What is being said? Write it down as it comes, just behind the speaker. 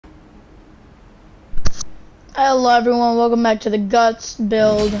Hello everyone, welcome back to the Guts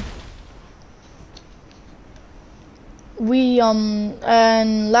build.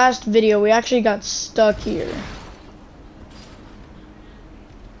 In last video we actually got stuck here.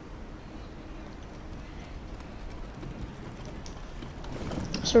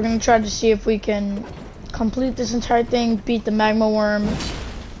 So we're gonna try to see if we can complete this entire thing, beat the magma worm,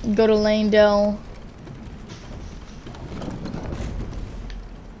 go to Lanedale.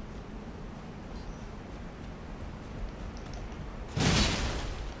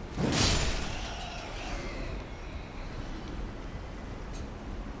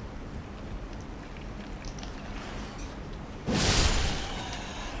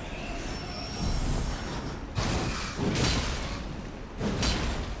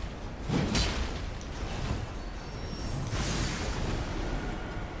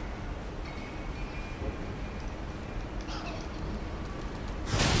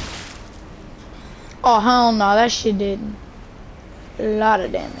 Oh hell no, that shit did a lot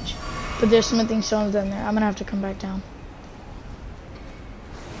of damage. But there's smithing stones down there. I'm gonna have to come back down.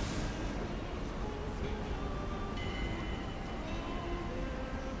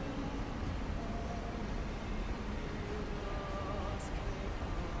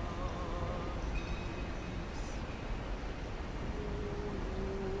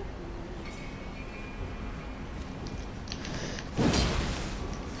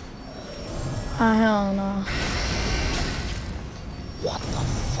 Oh hell no. What the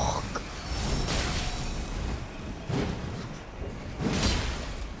fuck?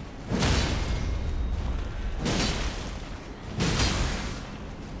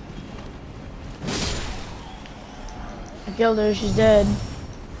 I killed her, she's dead.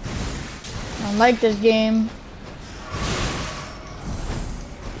 I don't like this game.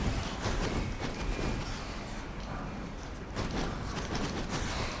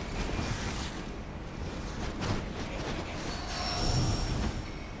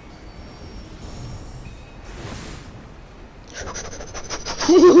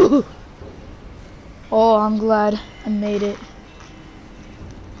 Oh, I'm glad I made it.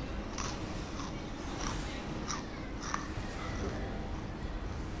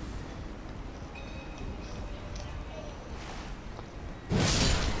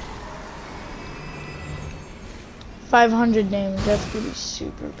 $500 damage, that's gonna be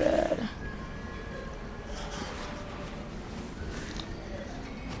super bad.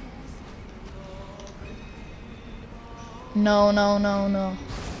 No, no, no, no.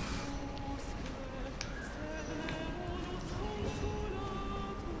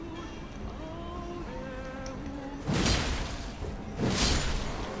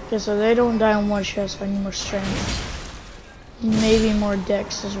 Okay, so they don't die in one shot, so I need more strength. Maybe more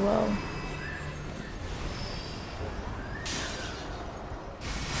dex as well.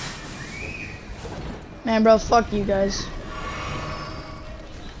 Man, bro, fuck you guys.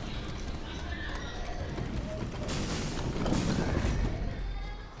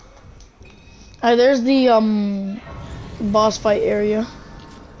 Alright, there's the boss fight area.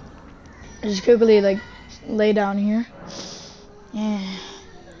 Just quickly like lay down here. Yeah.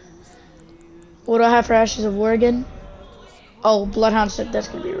 What do I have for Ashes of War again? Oh, Bloodhound Sip, that's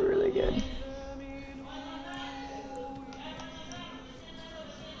gonna be really good.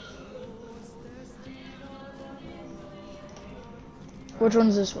 Which one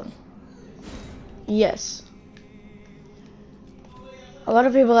is this one? Yes. A lot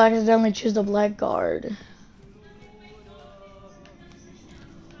of people accidentally choose the Black Guard.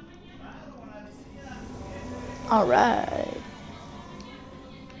 Alright.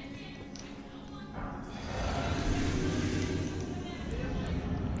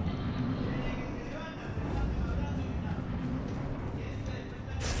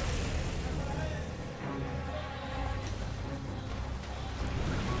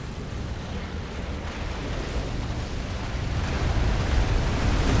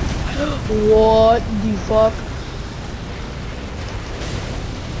 What the fuck?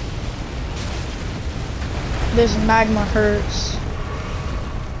 This magma hurts.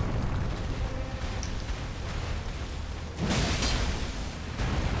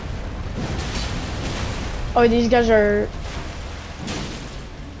 Oh, these guys are...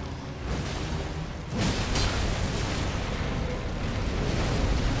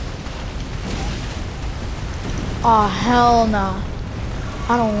 Oh, hell no.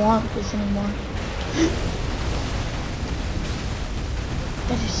 I don't want this anymore.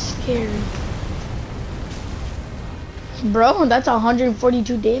 That is scary. Bro, that's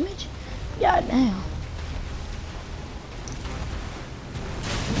 142 damage? God damn.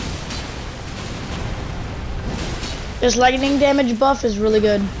 This lightning damage buff is really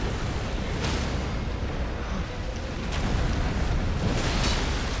good.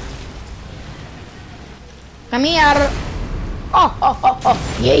 Come here.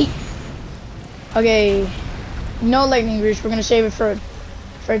 Oh, yay. Okay, no lightning grease. We're gonna save it for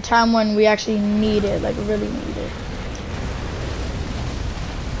a time when we actually need it, like really need it.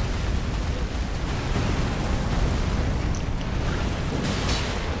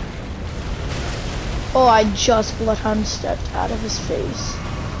 Oh, I just bloodhound stepped out of his face.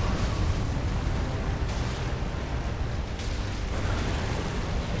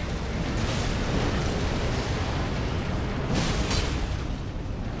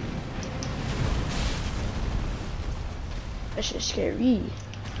 That's just scary.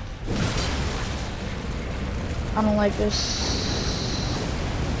 I don't like this.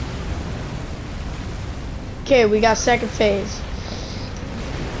 Okay, we got second phase.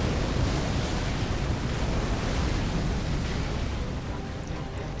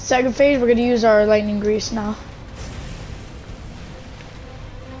 Second phase, we're gonna use our lightning grease now.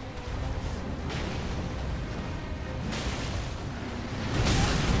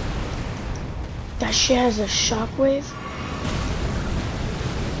 That shit has a shockwave.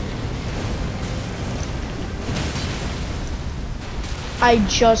 I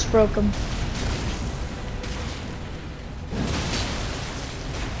just broke him.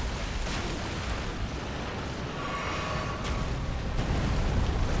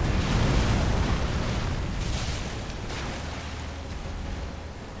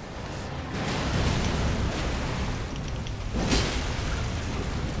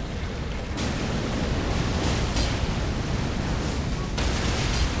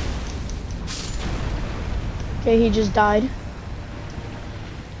 Okay, he just died.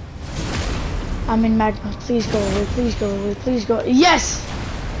 I'm in magma. Please go away. Please go away. Please go. Yes!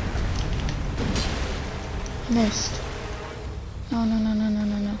 Missed. No, no, no, no, no,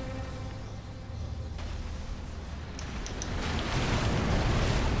 no, no.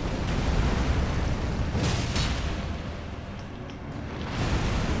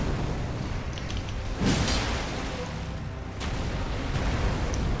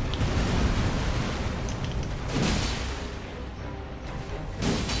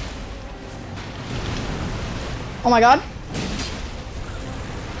 Oh my god.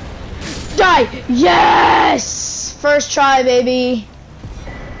 Die! Yes! First try, baby.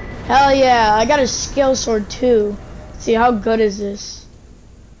 Hell yeah. I got a skill sword too. See, how good is this?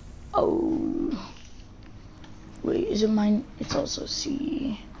 Oh. Wait, is it mine? It's also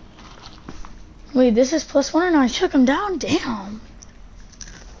C. Wait, this is +1 and I took him down? Damn.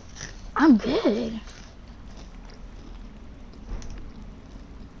 I'm good.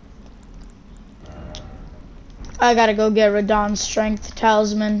 I gotta go get Radon's strength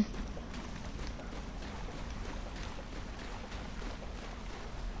talisman.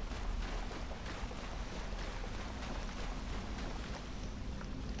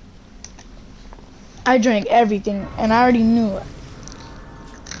 I drank everything, and I already knew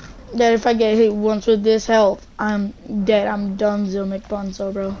that if I get hit once with this health, I'm dead. I'm donezo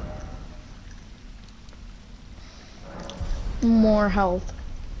McBunzo, bro. More health.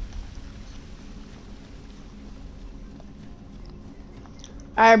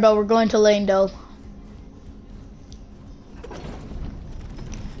 Alright, bro, we're going to Lanedale.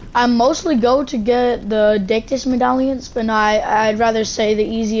 I mostly go to get the Dectus medallions, but no, I'd rather say the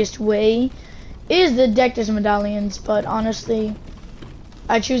easiest way is the Dectus medallions, but honestly,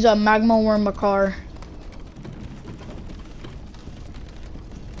 I choose a Magma Worm Makar.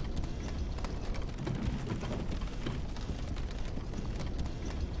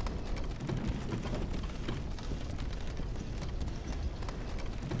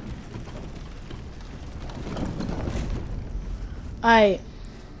 Alright.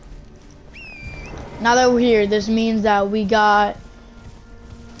 Now that we're here, this means that we got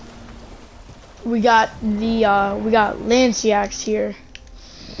Lanciax here.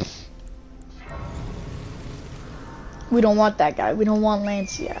 We don't want that guy. We don't want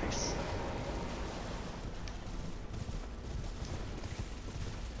Lanciax.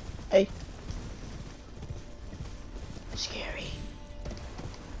 Hey. Scary.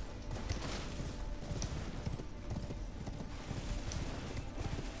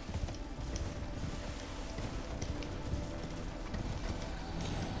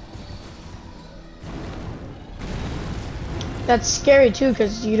 That's scary too,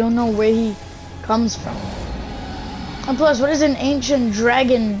 because you don't know where he comes from. And plus, what is an ancient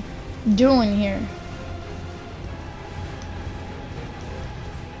dragon doing here?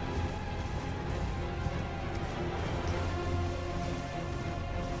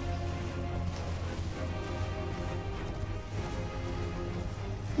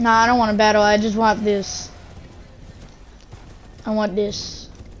 Nah, I don't want to battle. I just want this. I want this.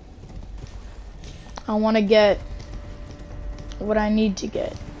 I want to get what I need to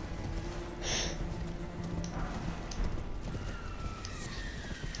get.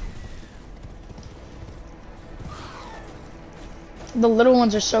 The little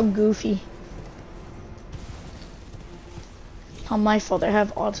ones are so goofy. Not my fault, I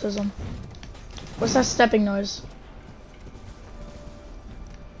have autism. What's that stepping noise?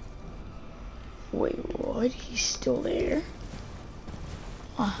 Wait, what? He's still there?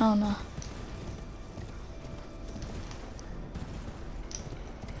 Oh, hell no.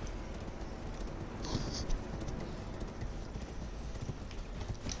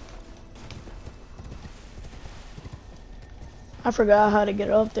 I forgot how to get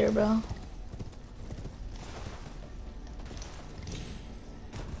up there, bro.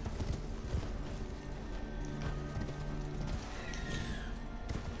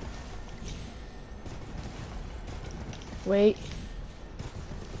 Wait.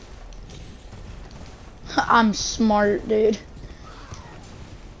 I'm smart, dude.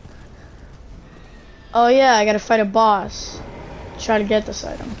 Oh yeah, I gotta fight a boss. Try to get this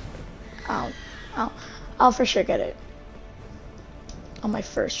item. I'll for sure get it. On my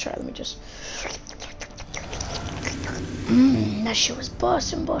first try, let me just... that shit was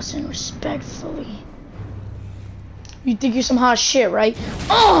bussin', respectfully. You think you're some hot shit, right?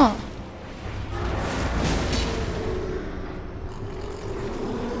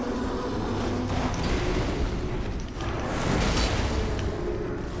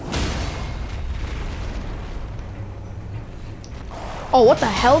 Oh, what the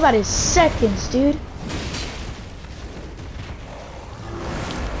hell? That is seconds, dude.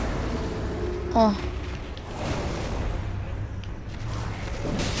 Oh.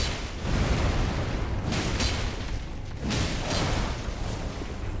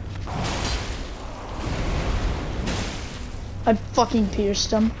 I fucking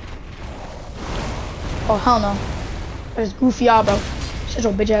pierced him. Oh, hell no. That is goofy, bro. Shut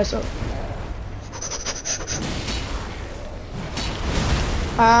your bitch ass up.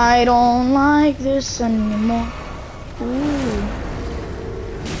 I don't like this anymore. Ooh.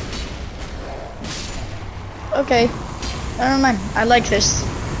 Okay, never mind. I like this.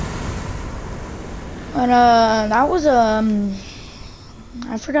 But that was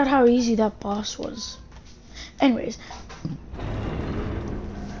I forgot how easy that boss was. Anyways,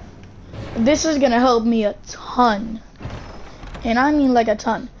 this is gonna help me a ton, and I mean like a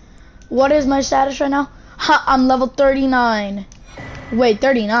ton. What is my status right now? Ha! I'm level 39. Wait,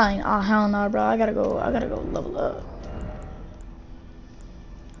 39? Oh hell no, bro. I gotta go level up.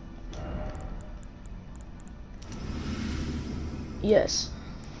 Yes.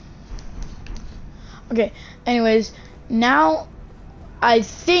 Okay, anyways, now I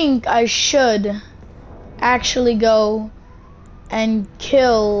think I should actually go and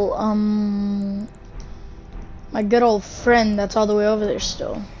kill my good old friend that's all the way over there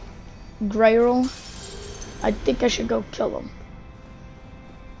still. Grayrel. I think I should go kill him.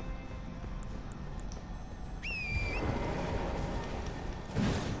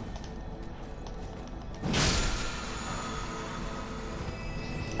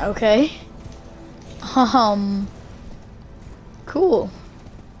 Okay. Cool.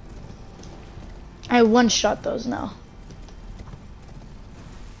 I one-shot those now.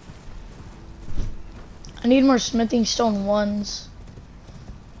 I need more smithing stone 1s.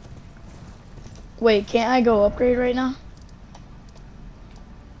 Wait, can't I go upgrade right now?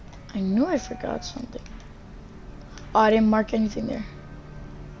 I knew I forgot something. Oh, I didn't mark anything there.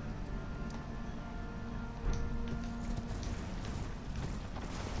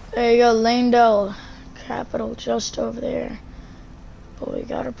 There you go, Lanedale capital just over there. But we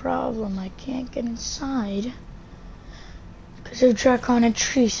got a problem. I can't get inside because of Draconic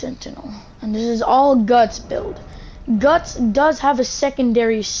Tree Sentinel. And this is all Guts build. Guts does have a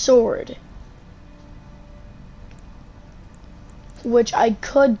secondary sword, which I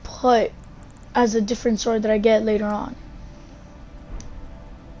could put as a different sword that I get later on.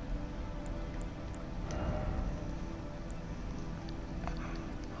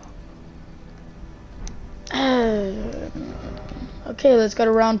 Okay, let's go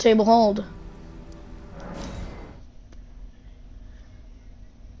to round table hold.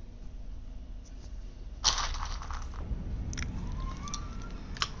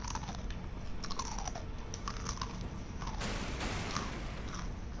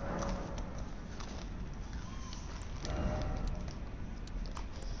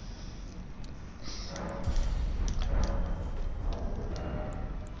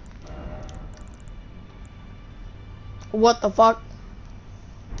 What the fuck?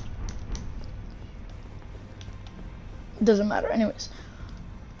 Doesn't matter. Anyways,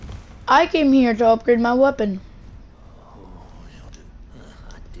 I came here to upgrade my weapon.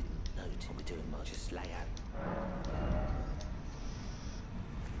 I didn't notice we're doing much. Just lay out.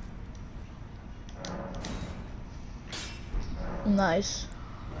 Nice.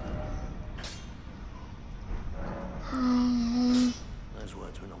 Those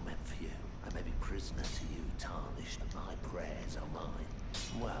words were not meant for you. I may be prisoner to you, tarnished, but my prayers are mine.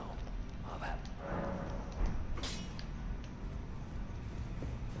 Well, I've had.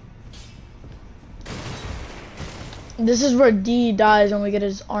 This is where D dies when we get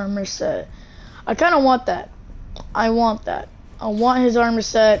his armor set. I kind of want that. I want that. I want his armor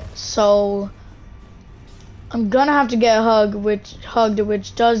set, so I'm gonna have to get hugged, which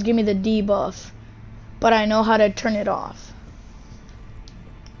does give me the debuff, but I know how to turn it off.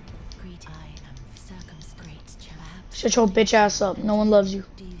 Shut your bitch ass up. No one loves you.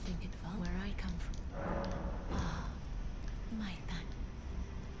 Do you think it fell where I come from? Ah, might that.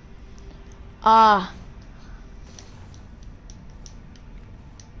 Ah.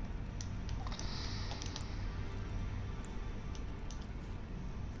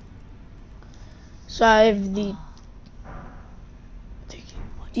 So I have the.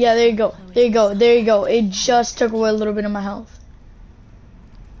 Yeah, there you go. There you go. There you go. It just took away a little bit of my health.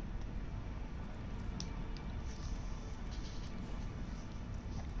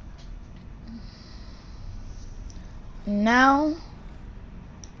 Now,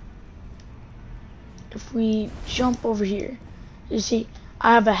 if we jump over here, you see,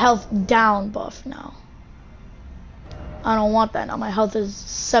 I have a health down buff now. I don't want that now. My health is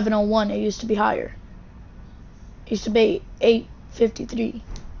 701. It used to be higher. It used to be 853,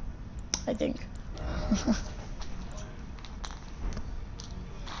 I think.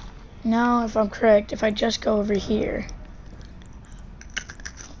 Now, if I'm correct, if I just go over here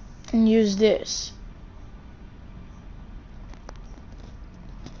and use this.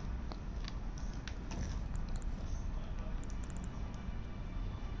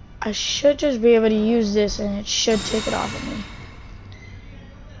 I should just be able to use this and it should take it off of me.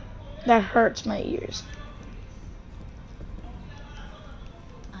 That hurts my ears.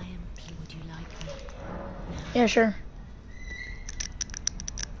 I am. Would you like me? Yeah, sure.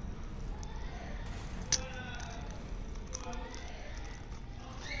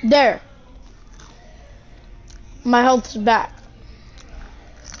 There. My health is back.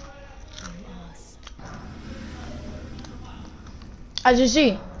 As you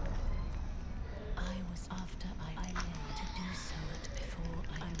see. I was after I learned to do so before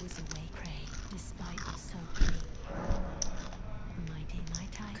I was away. Pray, despite it so clean. My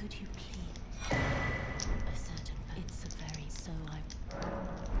time. Could you please? A certain. It's a very so I.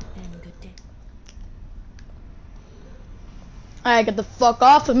 Then good day. Alright, get the fuck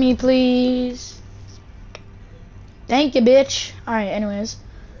off of me, please. Thank you, bitch. Alright, anyways.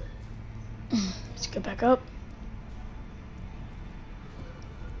 Let's get back up.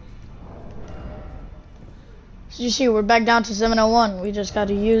 So you see, we're back down to 701. We just got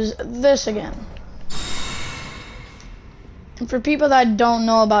to use this again. And for people that don't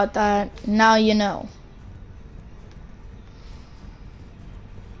know about that, now you know.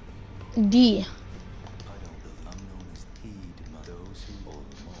 D.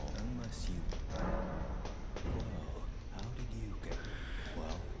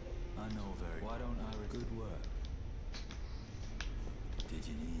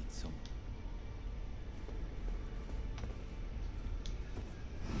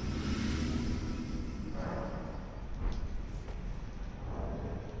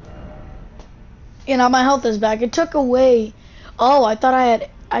 You know, my health is back. It took away. Oh, I thought I had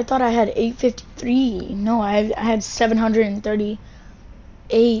 853. No, I had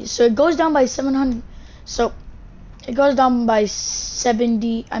 738. So it goes down by 700. So it goes down by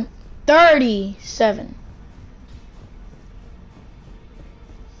 70. I'm 37.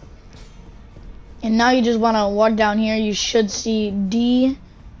 And now you just want to walk down here. You should see D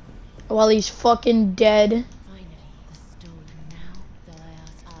while he's fucking dead.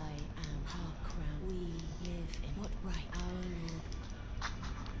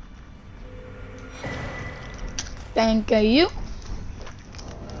 Thank you.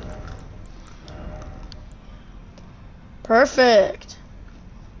 Perfect.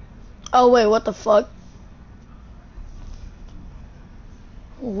 Oh wait, what the fuck?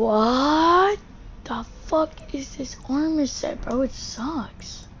 What the fuck is this armor set, bro? It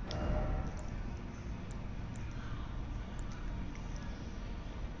sucks.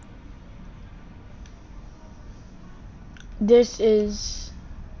 This is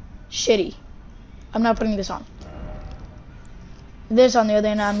shitty. I'm not putting this on. This, on the other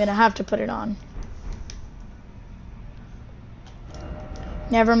hand, I'm gonna have to put it on.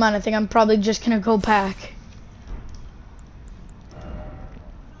 Never mind, I think I'm probably just gonna go back.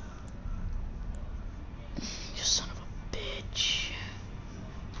 You son of a bitch.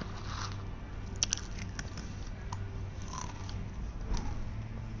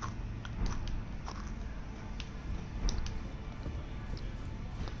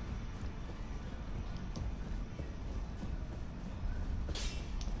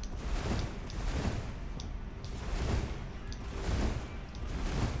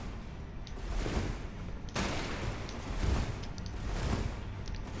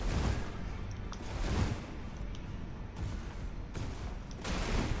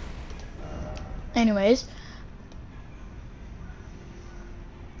 Anyways.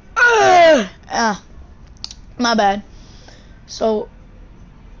 My bad. So,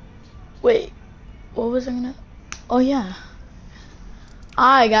 wait. What was I gonna... Oh, yeah.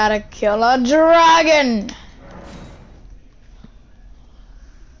 I gotta kill a dragon!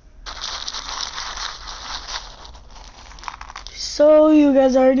 So, you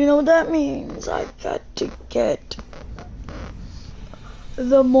guys already know what that means. I got to get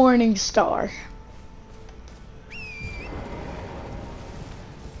the Morning Star.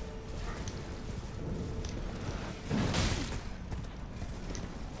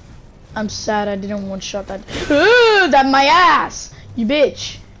 I'm sad I didn't one-shot that. That my ass! You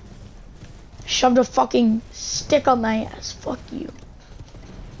bitch! Shoved a fucking stick on my ass. Fuck you.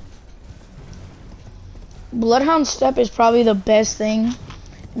 Bloodhound Step is probably the best thing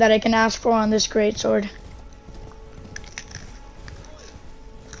that I can ask for on this greatsword.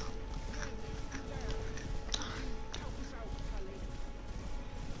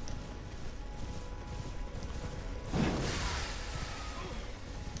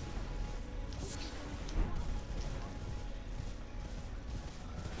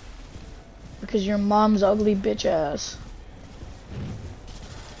 Because your mom's ugly bitch ass.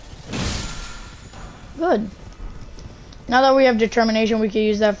 Good. Now that we have determination, we can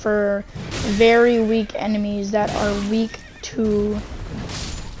use that for very weak enemies that are weak to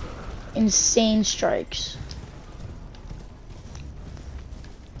insane strikes.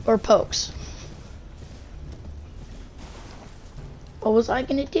 Or pokes. What was I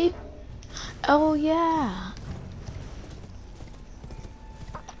gonna do? Oh yeah.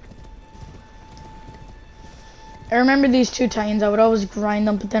 I remember these two titans. I would always grind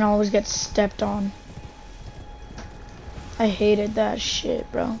them, but then I always get stepped on. I hated that shit,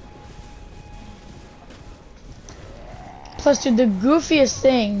 bro. Plus, dude, the goofiest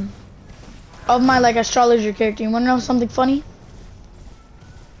thing of my, like, astrologer character, you wanna know something funny?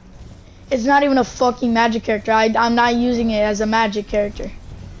 It's not even a fucking magic character. I'm not using it as a magic character.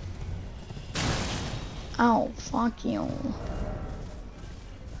 Oh, fuck you.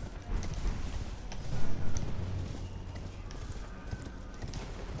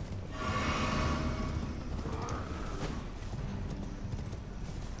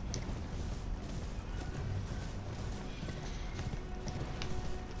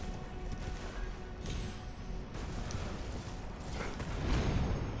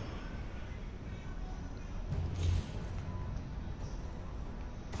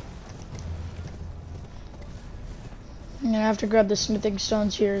 I'm gonna have to grab the smithing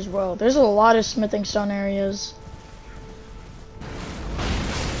stones here as well. There's a lot of smithing stone areas.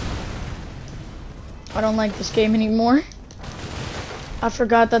 I don't like this game anymore. I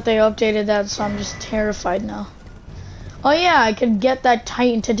forgot that they updated that, so I'm just terrified now. Oh yeah, I could get that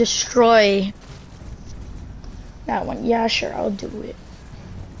titan to destroy that one. Yeah, sure, I'll do it.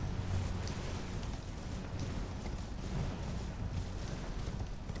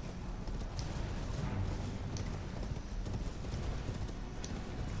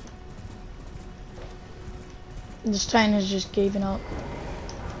 This titan has just given up.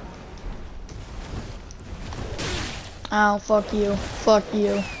 Oh, fuck you. Fuck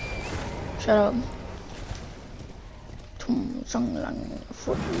you. Shut up.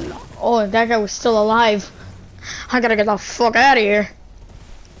 Oh, that guy was still alive. I gotta get the fuck out of here.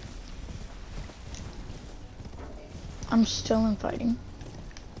 I'm still in fighting.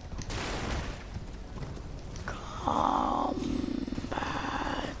 Combat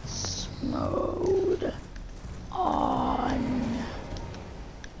mode on.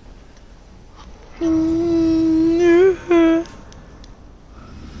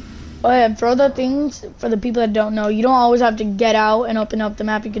 Oh yeah, for other things, for the people that don't know, you don't always have to get out and open up the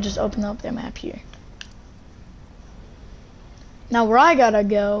map. You could just open up the map here. Now where I gotta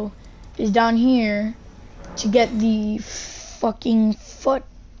go is down here to get the fucking foot.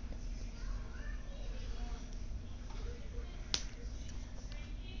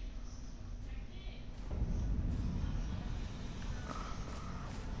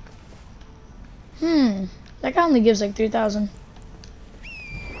 That guy only gives like 3,000.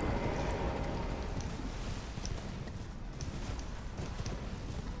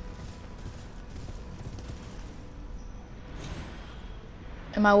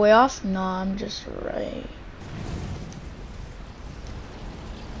 Am I way off? No, I'm just right.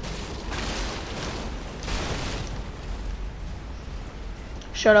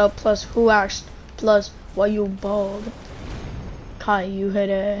 Shut up, plus who asked, plus why you bald? Kai, you hit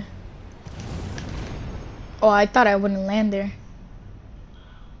it. Oh, I thought I wouldn't land there.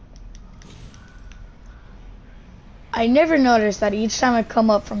 I never noticed that each time I come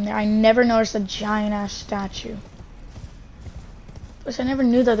up from there, I never noticed a giant ass statue. Plus, I never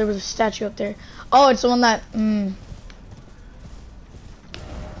knew that there was a statue up there. Oh, it's the one that,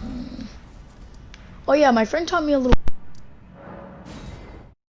 Oh yeah, my friend taught me a little.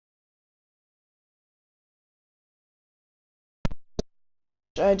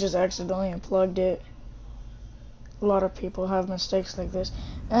 I just accidentally unplugged it. A lot of people have mistakes like this.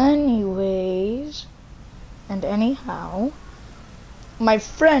 Anyways, and anyhow, my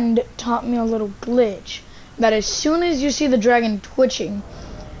friend taught me a little glitch that as soon as you see the dragon twitching,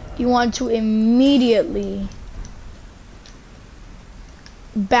 you want to immediately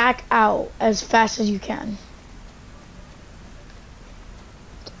back out as fast as you can.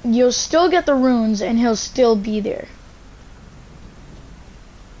 You'll still get the runes and he'll still be there.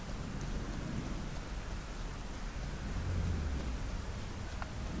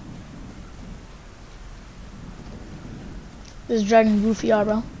 This dragon goofy,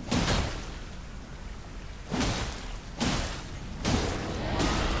 bro.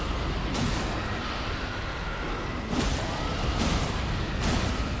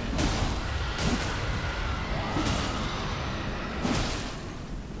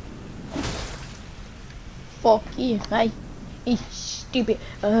 Fuck you, hey, stupid.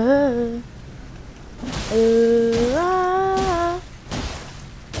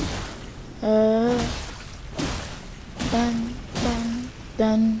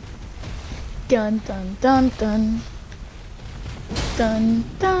 Dun dun dun dun dun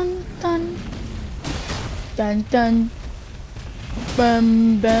dun dun dun dun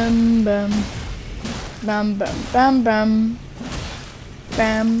bum bum bum bum bum bum bum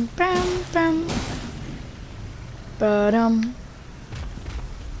bam bam bam ba-dum.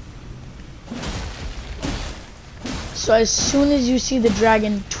 So as soon as you see the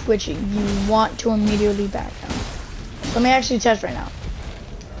dragon twitching, you want to immediately back out. So let me actually test right now.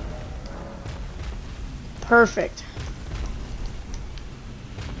 Perfect.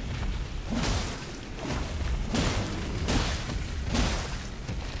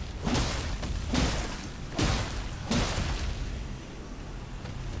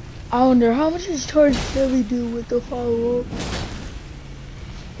 I wonder how much does charge heavy do with the follow-up?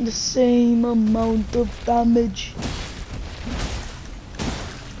 The same amount of damage.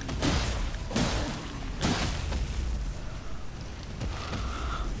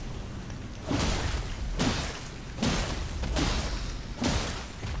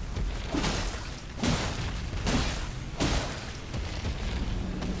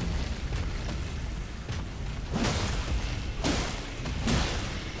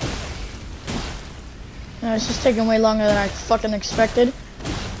 No, it's just taking way longer than I fucking expected.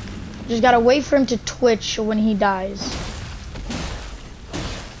 Just gotta wait for him to twitch when he dies.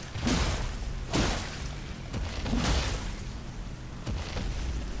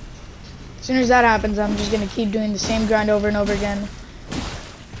 As soon as that happens, I'm just gonna keep doing the same grind over and over again.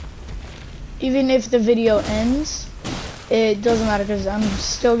 Even if the video ends, it doesn't matter because I'm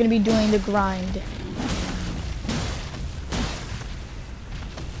still gonna be doing the grind.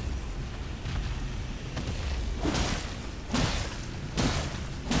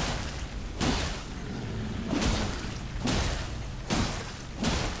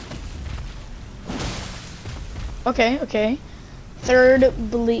 Okay. Third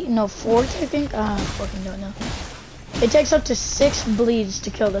bleed, no, fourth, I think. I fucking don't know. It takes up to 6 bleeds to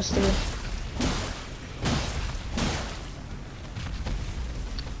kill this dude.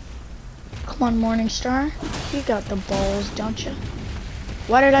 Come on, Morningstar. You got the balls, don't you?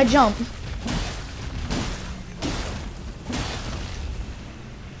 Why did I jump?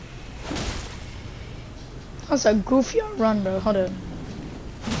 That's a goofy run, bro. Hold on.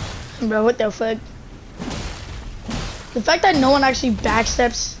 Bro, what the fuck? The fact that no one actually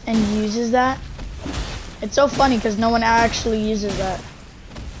backsteps and uses that, it's so funny because no one actually uses that.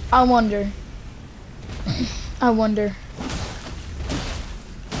 I wonder. I wonder.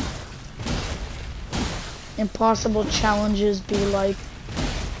 Impossible challenges be like.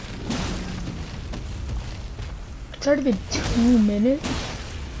 It's already been 2 minutes.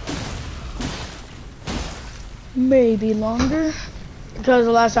 Maybe longer. Because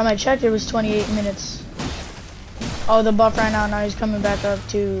the last time I checked, it was 28 minutes. Oh, the buff right now. Now he's coming back up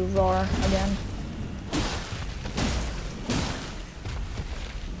to raw again.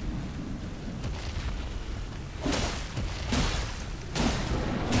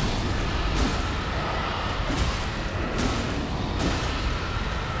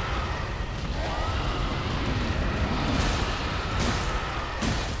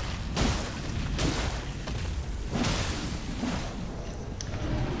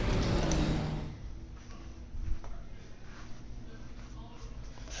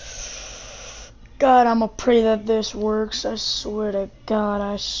 God, I'ma pray that this works. I swear to God,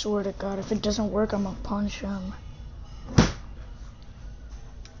 I swear to God. If it doesn't work, I'ma punch him.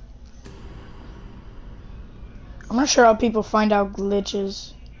 I'm not sure how people find out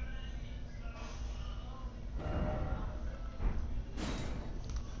glitches.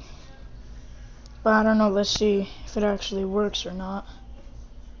 But I don't know, let's see if it actually works or not.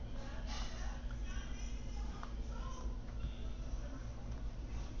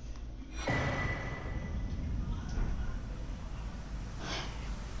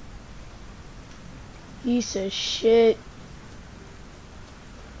 Piece of shit.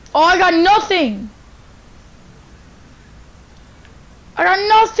 Oh, I got nothing! I got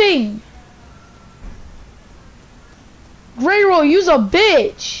nothing! Grey Roll, you's a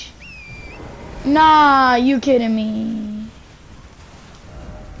bitch! Nah, you kidding me.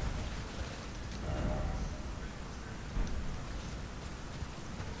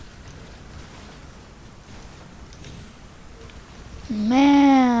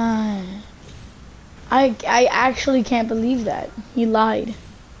 Man. I actually can't believe that. He lied.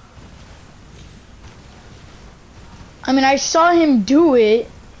 I mean, I saw him do it,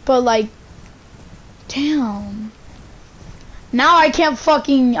 but like, damn. Now I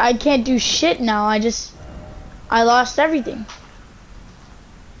can't do shit now. I lost everything.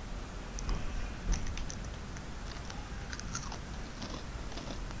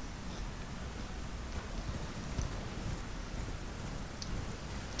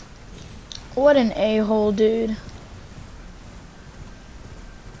 What an a-hole, dude.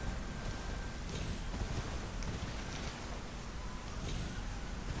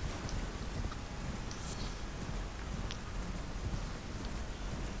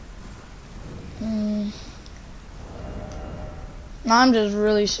 I'm just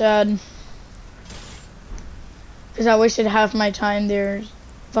really sad. Because I wasted half my time there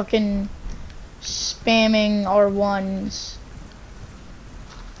fucking spamming R1s.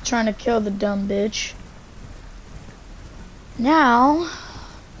 Trying to kill the dumb bitch. Now,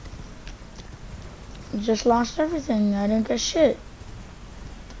 I just lost everything. I didn't get shit.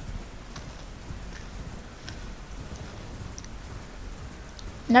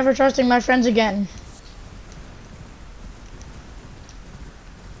 Never trusting my friends again.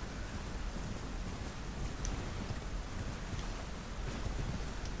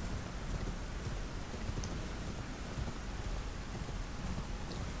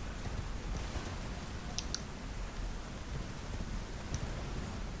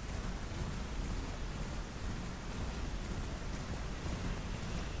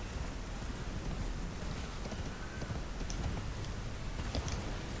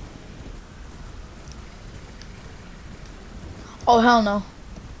 Oh, hell no.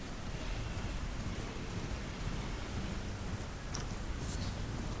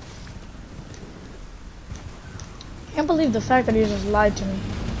 I can't believe the fact that he just lied to me.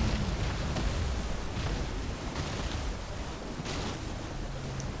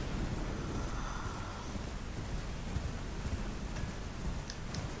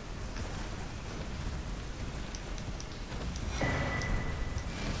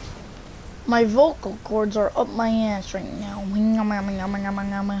 My vocal cords are up my ass right now.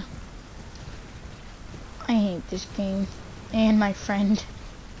 I hate this game. And my friend.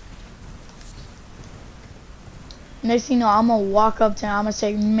 Next thing you know, I'm gonna walk up to him. I'm gonna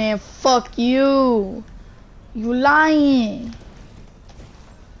say, man, fuck you. You lying.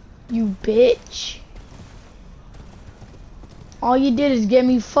 You bitch. All you did is get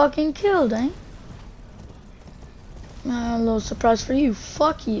me fucking killed, eh? A little surprise for you.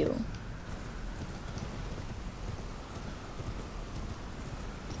 Fuck you.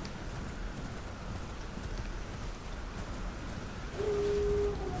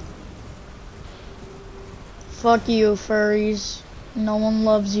 Fuck you, furries. No one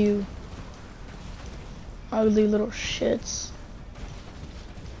loves you. Ugly little shits.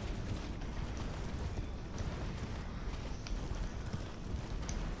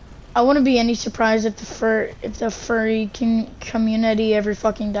 I wouldn't be any surprised if the furry community ever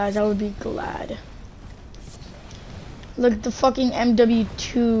fucking dies. I would be glad. Like the fucking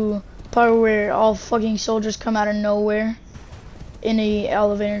MW2 part where all fucking soldiers come out of nowhere in a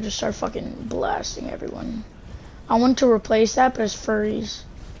elevator and just start fucking blasting everyone. I want to replace that, but as furries.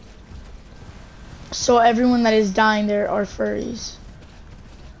 So everyone that is dying there are furries.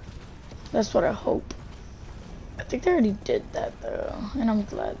 That's what I hope. I think they already did that though, and I'm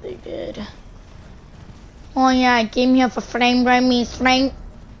glad they did. Oh yeah, I came here for frame Grammy shrink.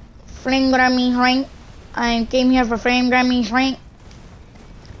 Frame Grammy shrink. I came here for frame Grammy shrink.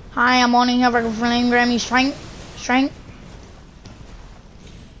 Hi, I'm on here for frame Grammy shrink. Shrink.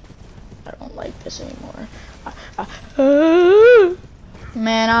 I don't like this anymore.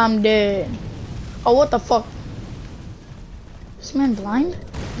 Man, I'm dead. Oh, what the fuck? Is this man blind?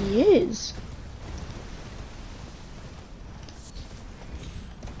 He is.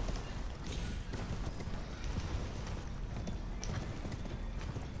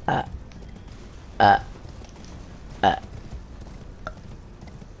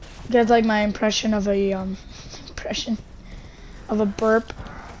 That's like my impression of a burp.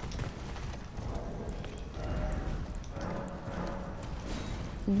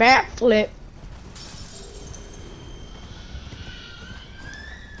 Backflip.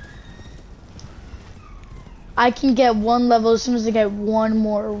 I can get one level as soon as I get one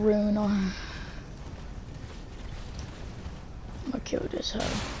more rune on. I'm gonna kill this hoe.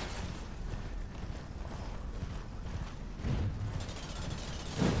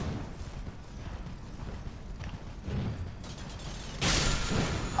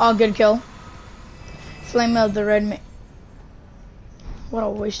 Oh, good kill. Flame of the red. What a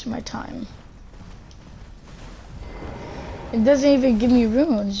waste of my time. It doesn't even give me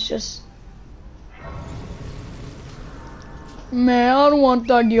runes, just... Man, I don't want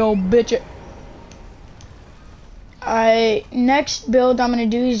that yo bitch. Next build I'm gonna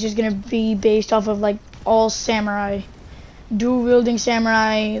do is just gonna be based off of like all samurai. Dual wielding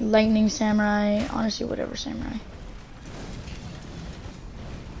samurai, lightning samurai, honestly whatever samurai.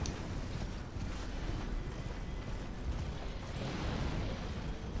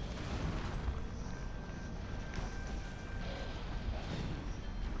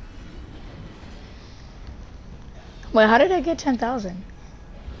 Wait, how did I get 10,000?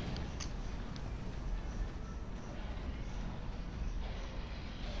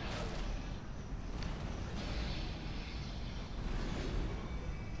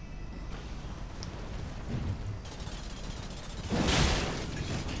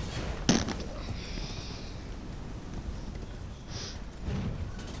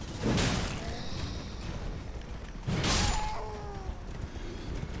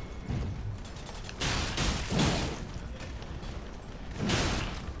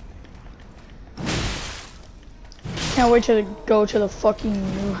 Can't wait to go to the fucking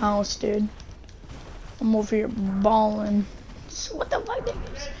new house, dude. I'm over here balling. So what the fuck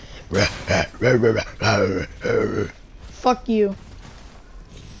is? Fuck you.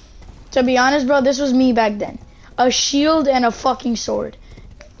 To be honest, bro, this was me back then. A shield and a fucking sword.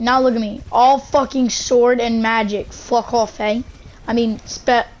 Now look at me. All fucking sword and magic. Fuck off, eh? I mean,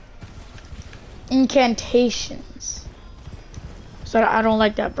 incantations. So I don't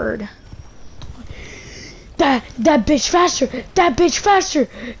like that bird. That bitch faster! That bitch faster!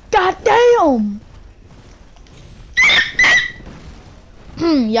 God damn!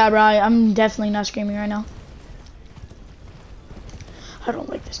 Yeah, bro, I'm definitely not screaming right now. I don't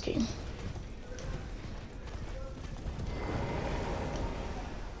like this game.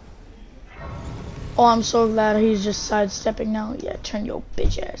 Oh, I'm so glad he's just sidestepping now. Yeah, turn your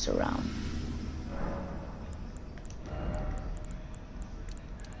bitch ass around.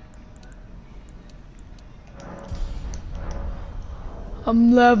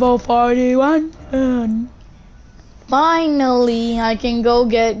 I'm level 41. And finally, I can go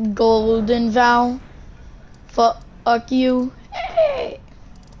get golden vow. Fuck you. Hey.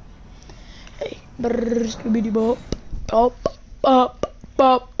 Hey. Brrr, scooby bop. Pop. Pop.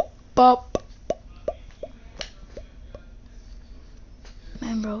 Pop. Pop.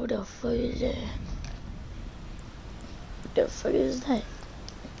 Man, bro, what the fuck is that? What the fuck is that?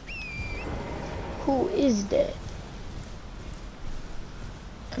 Who is that?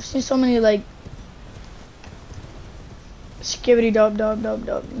 I've seen so many like skibbity dub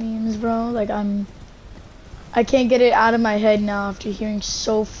memes, bro. Like I can't get it out of my head now after hearing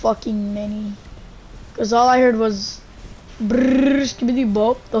so fucking many. Cause all I heard was brrr skibbity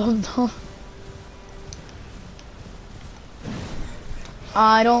bop dub.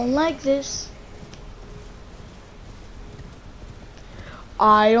 I don't like this.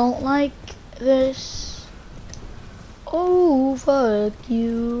 I don't like this. Oh, fuck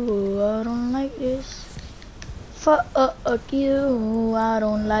you. I don't like this. Fuck you. I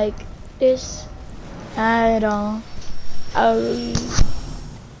don't like this at all. Oh.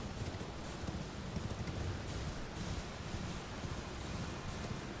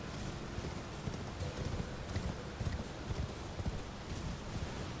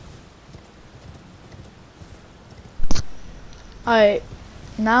 Alright,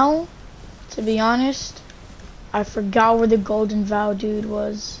 now, to be honest, I forgot where the Golden Vow dude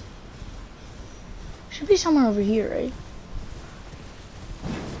was. Should be somewhere over here, right?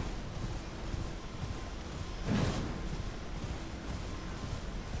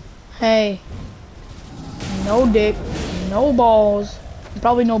 Hey, no dick, no balls, and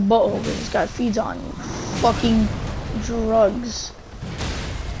probably no butthole, because this guy feeds on fucking drugs.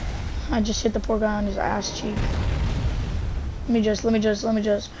 I just hit the poor guy on his ass cheek. Let me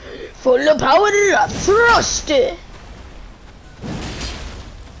just. Full of power, thrust it!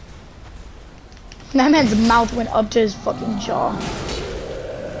 That man's mouth went up to his fucking jaw.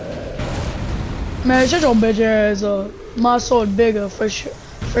 Man, shut your bitch ass up. My sword bigger, for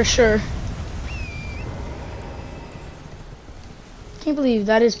sure. Can't believe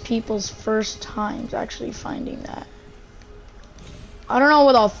that is people's first times actually finding that. I don't know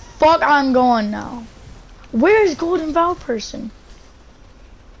where the fuck I'm going now. Where is Golden Vow person?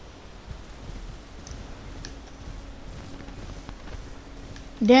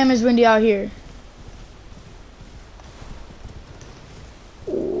 Damn, it's windy out here.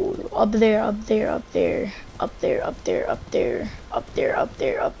 Ooh, up there.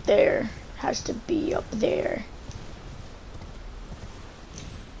 Has to be up there.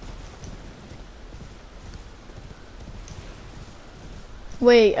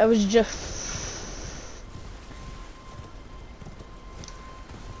 Wait, I was just...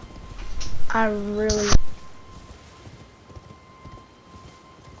 I really...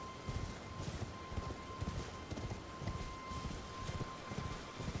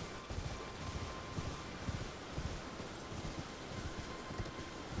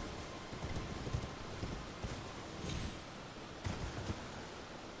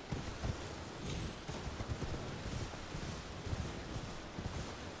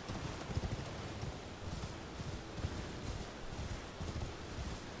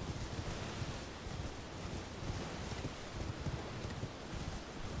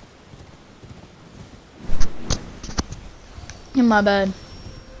 My bad.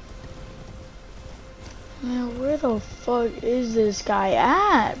 Man, where the fuck is this guy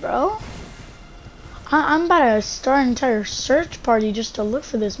at, bro? I'm about to start an entire search party just to look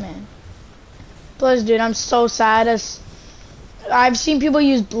for this man. Plus, dude, I'm so sad. I've seen people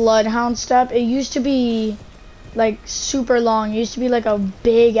use Bloodhound step. It used to be like super long. It used to be like a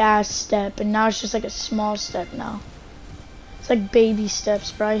big ass step, and now it's just like a small step now. It's like baby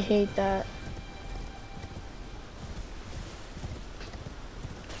steps, bro. I hate that.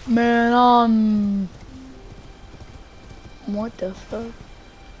 Man, what the fuck?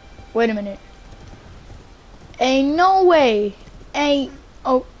 Wait a minute. Ain't no way.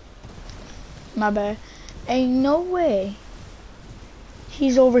 Oh, my bad. Ain't no way.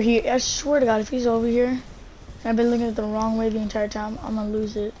 He's over here. I swear to God, if he's over here, and I've been looking at the wrong way the entire time, I'm gonna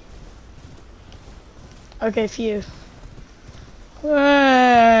lose it. Okay, phew.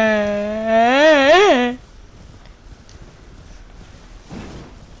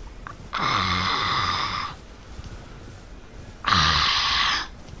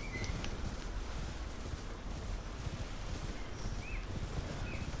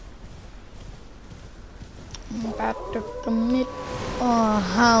 I'm about to commit. Oh,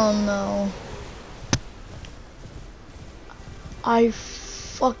 hell no. I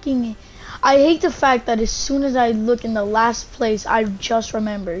hate the fact that as soon as I look in the last place, I just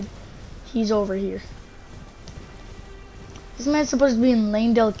remembered he's over here. This man's supposed to be in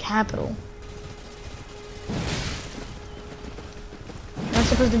Lanedale Capital. I'm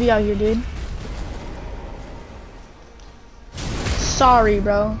supposed to be out here, dude. Sorry,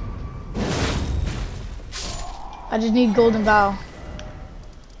 bro. I just need Golden Vow.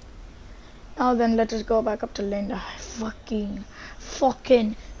 Now then, let us go back up to Linda. Fucking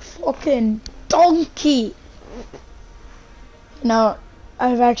donkey! No,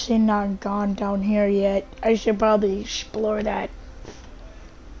 I've actually not gone down here yet. I should probably explore that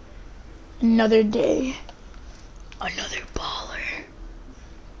another day. Another baller.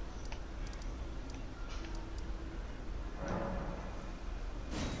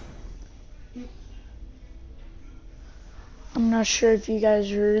 I'm not sure if you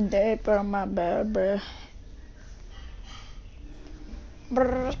guys heard that, but my bad, bruh.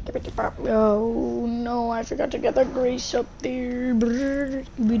 Oh no, I forgot to get the grace up there.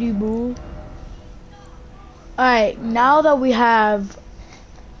 Alright, now that we have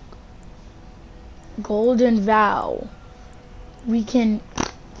Golden Vow, we could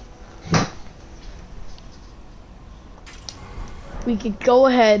go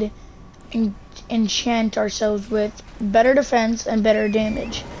ahead and enchant ourselves with better defense and better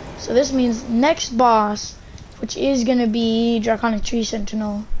damage. So this means next boss, which is gonna be Draconic Tree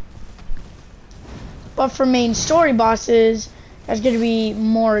Sentinel. But for main story bosses, that's gonna be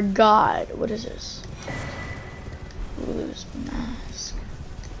more God. What is this? Ruler's Mask.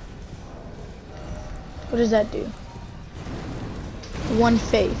 What does that do? One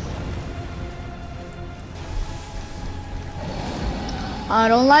faith. I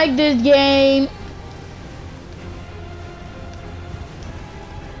don't like this game.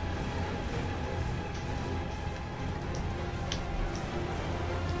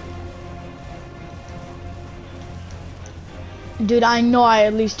 Dude, I know I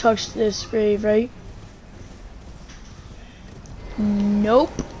at least touched this grave, right?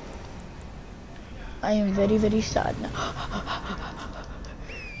 Nope. I am very, very sad now.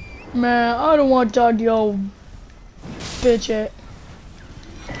 Man, I don't want to talk to your bitch yet.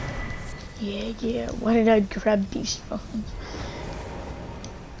 Yeah. Why did I grab beast bones?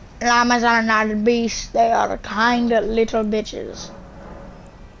 Llamas are not beasts. They are kind of little bitches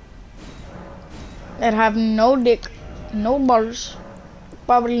that have no dick, no bars,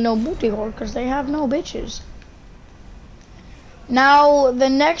 probably no booty hole, because they have no bitches. Now, the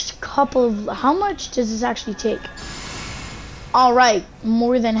next couple of... How much does this actually take? Alright,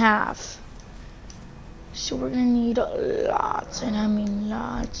 more than half. So we're gonna need lots, and I mean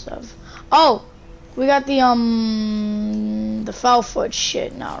lots of... Oh! We got the foul foot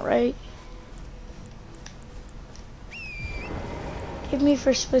shit now, right? Give me for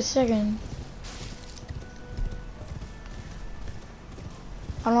a split second.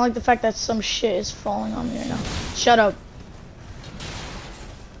 I don't like the fact that some shit is falling on me right now. Shut up.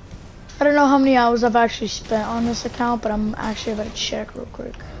 I don't know how many hours I've actually spent on this account, but I'm actually about to check real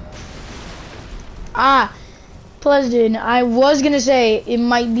quick. Ah, Pleasant. I was gonna say it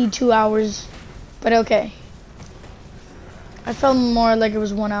might be 2 hours, but okay. I felt more like it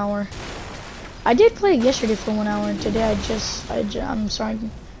was 1 hour. I did play it yesterday for 1 hour, and today I'm sorry.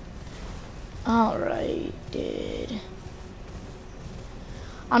 Alright, dude.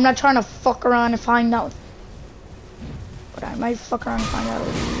 I'm not trying to fuck around and find out, but I might fuck around and find out a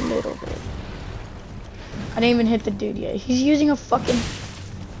little bit. I didn't even hit the dude yet. He's using a fucking...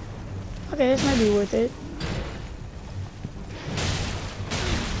 Okay, this might be worth it.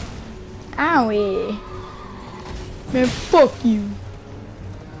 Owie. Man, fuck you.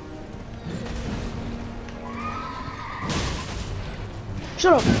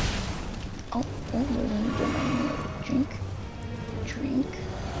 Shut up. Oh, drink.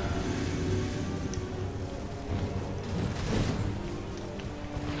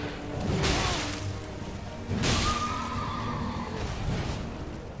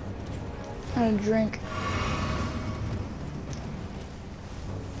 A drink.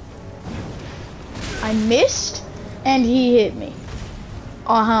 I missed and he hit me.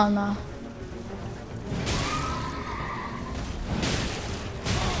 Oh hell no.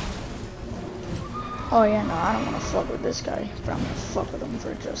 Oh yeah, no, I don't want to fuck with this guy, but I'm gonna fuck with him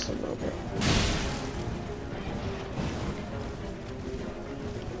for just a little bit.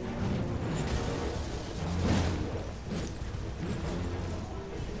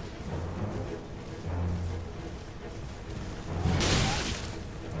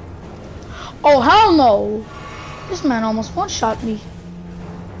 Oh hell no! This man almost one-shot me.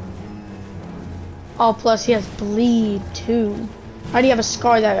 Oh, plus he has bleed too. I already have a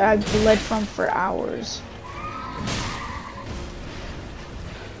scar that I bled from for hours.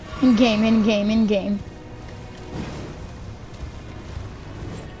 In game.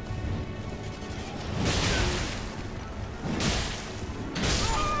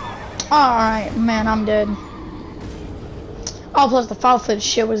 Alright, man, I'm dead. Oh, plus the foul foot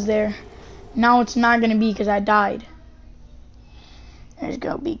shit was there. Now it's not gonna be because I died. It's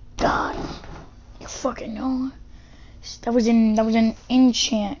gonna be God. You fucking know. That was an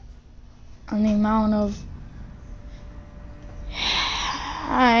enchant on the amount of...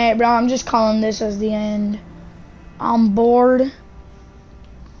 Alright, bro, I'm just calling this as the end. I'm bored,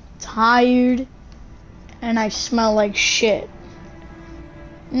 tired, and I smell like shit.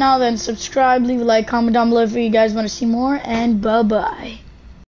 Now then, subscribe, leave a like, comment down below if you guys want to see more, and bye-bye.